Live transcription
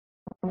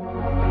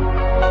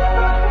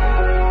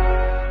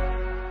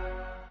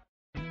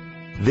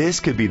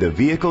This could be the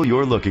vehicle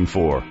you're looking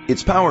for.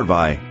 It's powered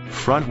by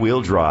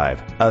front-wheel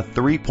drive, a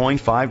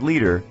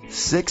 3.5-liter,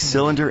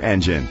 6-cylinder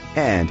engine,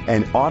 and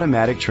an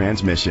automatic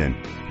transmission.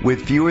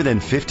 With fewer than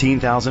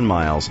 15,000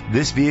 miles,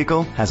 this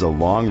vehicle has a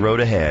long road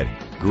ahead.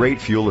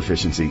 Great fuel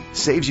efficiency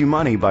saves you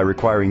money by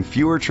requiring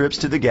fewer trips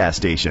to the gas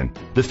station.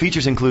 The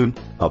features include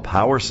a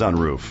power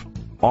sunroof,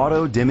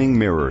 auto-dimming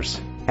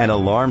mirrors, an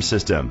alarm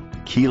system,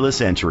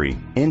 keyless entry,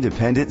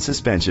 independent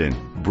suspension,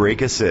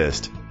 brake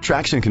assist,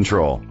 traction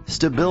control,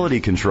 stability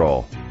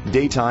control,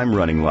 daytime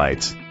running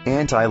lights,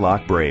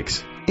 anti-lock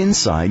brakes.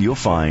 Inside you'll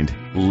find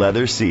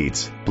leather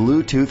seats,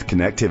 Bluetooth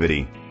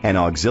connectivity, an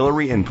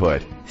auxiliary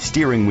input,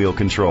 steering wheel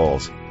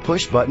controls,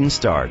 push-button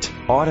start,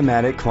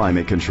 automatic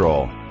climate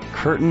control,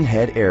 curtain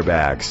head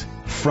airbags,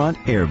 front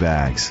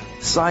airbags,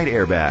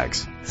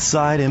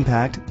 side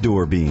impact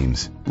door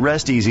beams.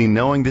 Rest easy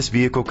knowing this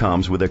vehicle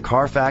comes with a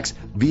Carfax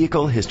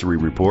Vehicle History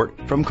Report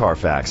from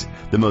Carfax,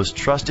 the most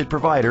trusted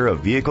provider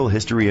of vehicle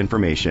history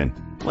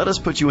information. Let us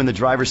put you in the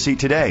driver's seat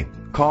today.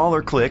 Call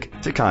or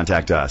click to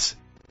contact us.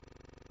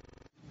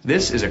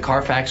 This is a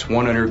Carfax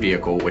one-owner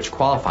vehicle which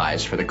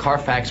qualifies for the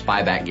Carfax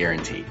buyback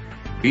guarantee.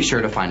 Be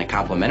sure to find a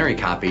complimentary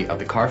copy of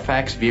the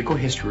Carfax Vehicle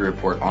History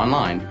Report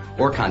online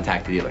or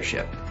contact the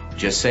dealership.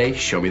 Just say,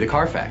 "Show me the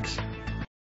Carfax."